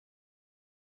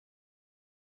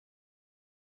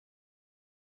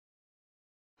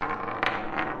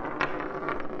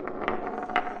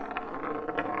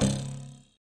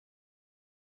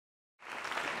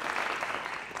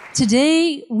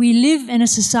Today, we live in a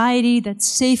society that's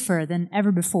safer than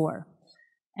ever before.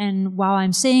 And while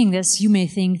I'm saying this, you may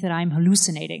think that I'm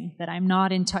hallucinating, that I'm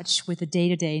not in touch with the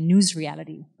day-to-day news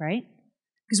reality, right?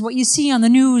 Because what you see on the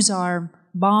news are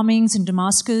bombings in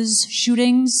Damascus,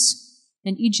 shootings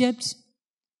in Egypt,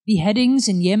 beheadings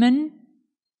in Yemen,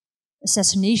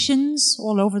 assassinations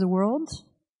all over the world,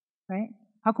 right?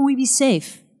 How can we be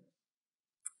safe?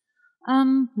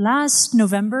 Last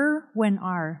November, when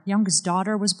our youngest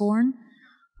daughter was born,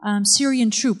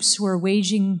 Syrian troops were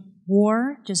waging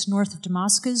war just north of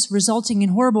Damascus, resulting in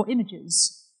horrible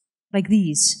images like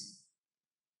these.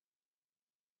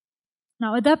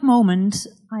 Now, at that moment,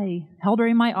 I held her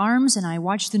in my arms and I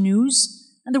watched the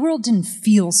news, and the world didn't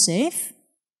feel safe.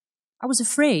 I was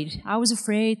afraid. I was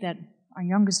afraid that our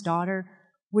youngest daughter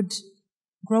would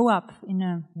grow up in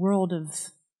a world of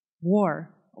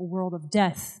war, a world of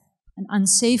death, an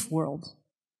unsafe world.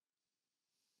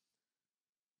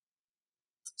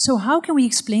 So how can we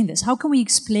explain this? How can we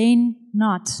explain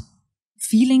not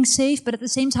feeling safe, but at the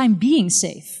same time being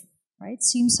safe? Right? It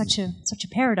seems such a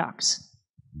paradox.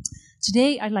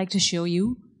 Today, I'd like to show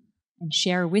you and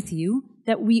share with you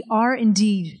that we are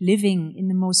indeed living in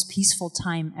the most peaceful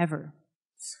time ever.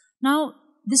 Now,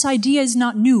 this idea is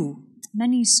not new.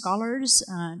 Many scholars,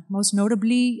 most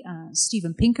notably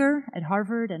Steven Pinker at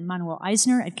Harvard and Manuel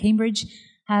Eisner at Cambridge,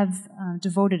 have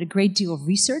devoted a great deal of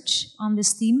research on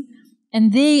this theme.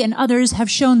 And they and others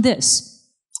have shown this,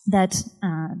 that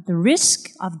the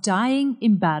risk of dying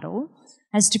in battle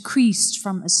has decreased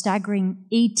from a staggering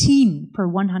 18 per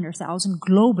 100,000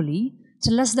 globally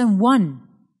to less than 1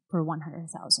 per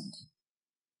 100,000.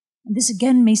 And this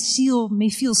again may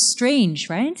feel strange,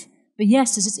 right? But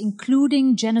yes, this is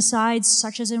including genocides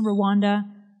such as in Rwanda,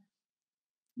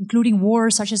 including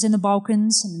wars such as in the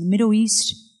Balkans and in the Middle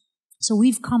East. So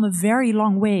we've come a very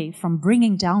long way from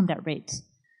bringing down that rate.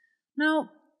 Now,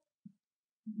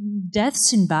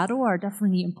 deaths in battle are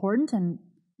definitely important and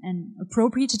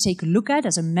appropriate to take a look at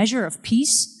as a measure of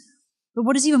peace. But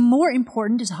what is even more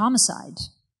important is homicide.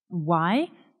 Why?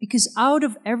 Because out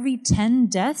of every 10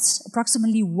 deaths,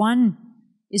 approximately 1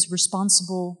 is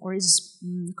responsible or is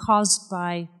caused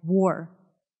by war.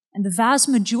 And the vast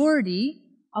majority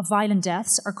of violent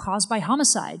deaths are caused by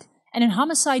homicide. And in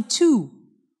homicide too,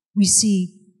 we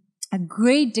see a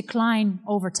great decline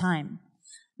over time.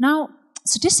 Now,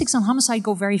 statistics on homicide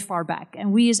go very far back,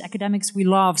 and we as academics, we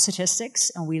love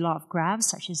statistics, and we love graphs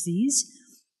such as these.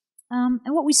 And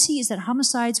what we see is that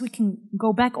homicides, we can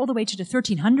go back all the way to the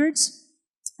 1300s,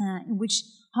 in which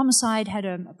homicide had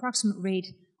an approximate rate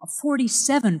of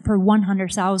 47 per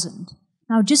 100,000.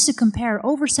 Now, just to compare,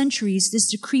 over centuries,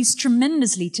 this decreased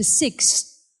tremendously to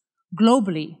 6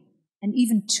 globally, and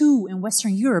even 2 in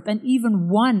Western Europe, and even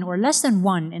 1 or less than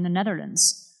 1 in the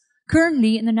Netherlands.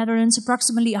 Currently, in the Netherlands,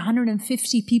 approximately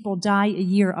 150 people die a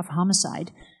year of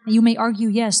homicide. And you may argue,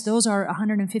 yes, those are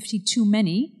 150 too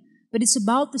many, but it's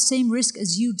about the same risk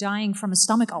as you dying from a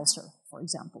stomach ulcer, for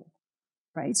example.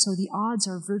 Right? So the odds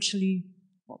are virtually,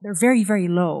 well, they're very, very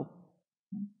low.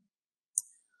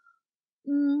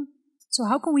 So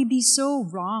how can we be so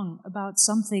wrong about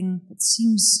something that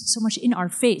seems so much in our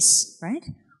face, right?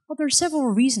 Well, there are several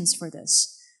reasons for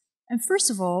this. And first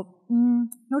of all,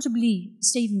 notably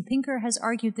Steven Pinker has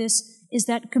argued this, is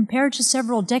that compared to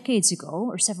several decades ago,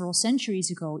 or several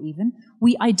centuries ago even,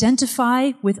 we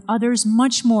identify with others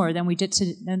much more than we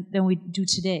do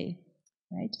today,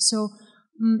 right? So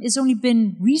it's only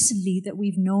been recently that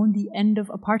we've known the end of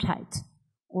apartheid,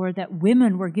 or that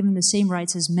women were given the same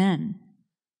rights as men.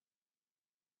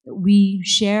 That we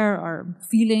share our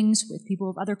feelings with people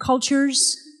of other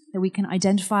cultures, that we can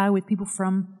identify with people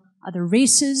from other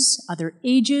races, other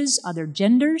ages, other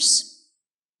genders.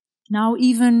 Now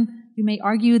even, you may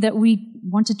argue that we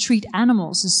want to treat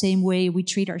animals the same way we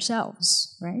treat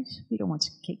ourselves, right? We don't want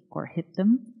to kick or hit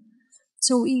them.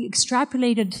 So we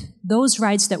extrapolated those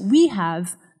rights that we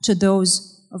have to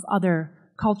those of other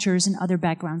cultures and other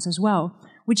backgrounds as well,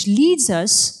 which leads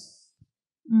us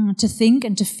to think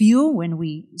and to feel, when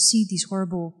we see these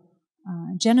horrible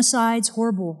genocides,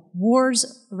 horrible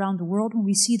wars around the world, when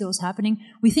we see those happening,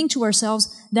 we think to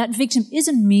ourselves, that victim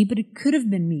isn't me, but it could have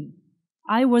been me.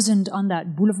 I wasn't on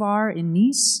that boulevard in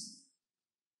Nice.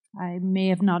 I may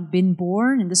have not been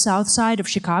born in the south side of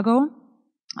Chicago.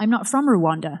 I'm not from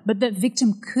Rwanda, but that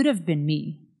victim could have been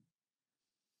me.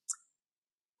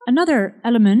 Another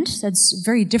element that's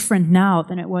very different now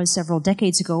than it was several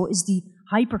decades ago is the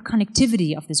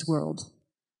hyperconnectivity of this world,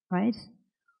 right?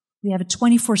 We have a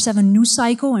 24/7 news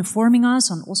cycle informing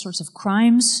us on all sorts of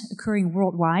crimes occurring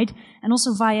worldwide, and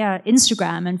also via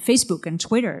Instagram and Facebook and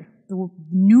Twitter. The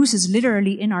news is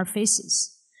literally in our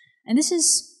faces. And this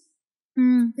is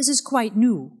this is quite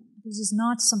new. This is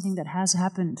not something that has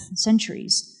happened in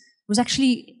centuries. It was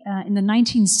actually in the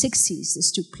 1960s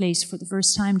this took place for the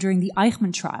first time during the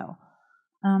Eichmann trial.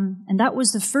 And that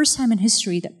was the first time in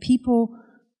history that people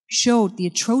showed the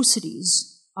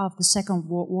atrocities of the Second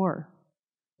World War,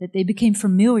 that they became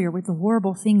familiar with the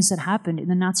horrible things that happened in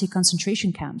the Nazi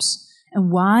concentration camps.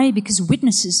 And why? Because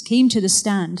witnesses came to the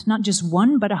stand, not just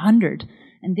one, but 100,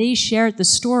 and they shared the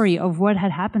story of what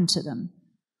had happened to them.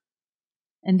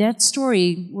 And that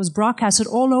story was broadcasted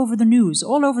all over the news,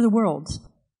 all over the world.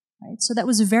 Right? So that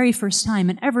was the very first time.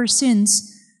 And ever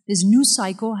since, this news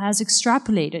cycle has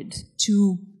extrapolated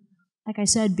to, like I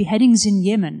said, beheadings in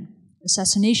Yemen,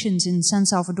 assassinations in San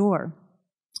Salvador,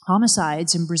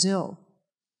 homicides in Brazil.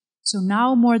 So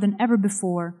now more than ever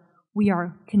before, we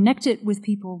are connected with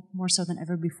people more so than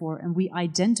ever before, and we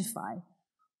identify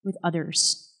with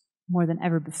others more than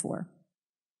ever before.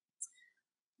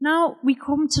 Now we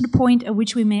come to the point at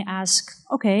which we may ask,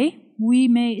 okay, we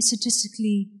may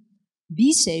statistically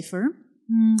be safer,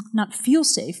 not feel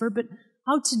safer, but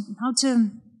how to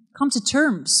come to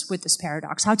terms with this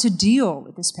paradox, how to deal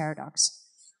with this paradox.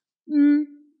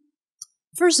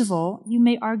 First of all, you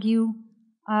may argue,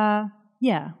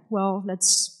 yeah, well,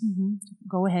 let's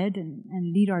go ahead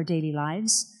and lead our daily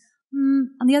lives.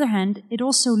 On the other hand, it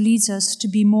also leads us to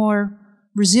be more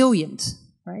resilient,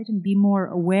 right, and be more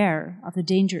aware of the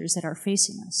dangers that are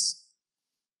facing us.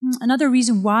 Another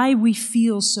reason why we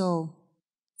feel so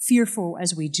fearful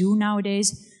as we do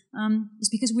nowadays is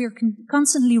because we are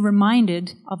constantly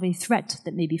reminded of a threat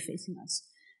that may be facing us.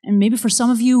 And maybe for some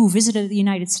of you who visited the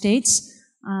United States,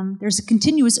 there's a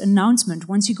continuous announcement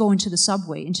once you go into the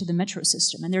subway, into the metro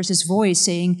system, and there's this voice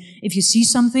saying, if you see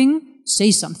something, say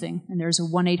something, and there's a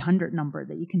 1-800 number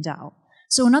that you can dial.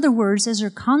 So in other words, there's a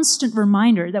constant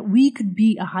reminder that we could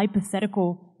be a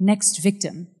hypothetical next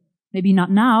victim. Maybe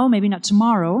not now, maybe not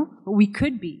tomorrow, but we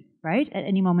could be, right, at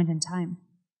any moment in time.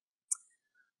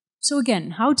 So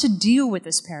again, how to deal with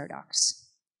this paradox?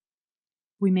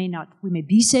 We may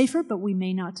be safer, but we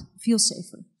may not feel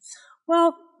safer.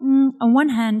 Well, on one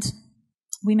hand,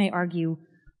 we may argue,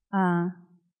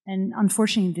 and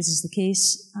unfortunately this is the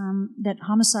case, that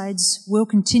homicides will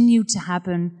continue to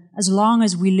happen as long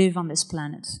as we live on this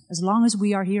planet. As long as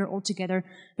we are here all together,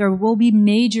 there will be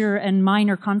major and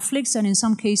minor conflicts, and in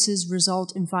some cases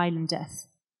result in violent death.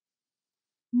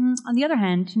 On the other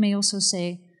hand, you may also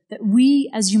say that we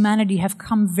as humanity have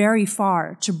come very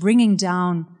far to bringing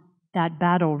down that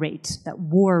battle rate, that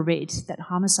war rate, that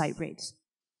homicide rate.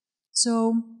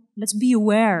 So let's be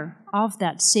aware of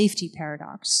that safety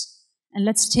paradox, and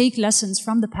let's take lessons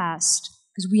from the past,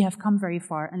 because we have come very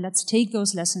far, and let's take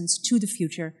those lessons to the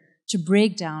future to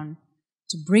bring down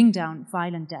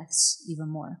violent deaths even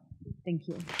more. Thank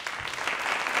you.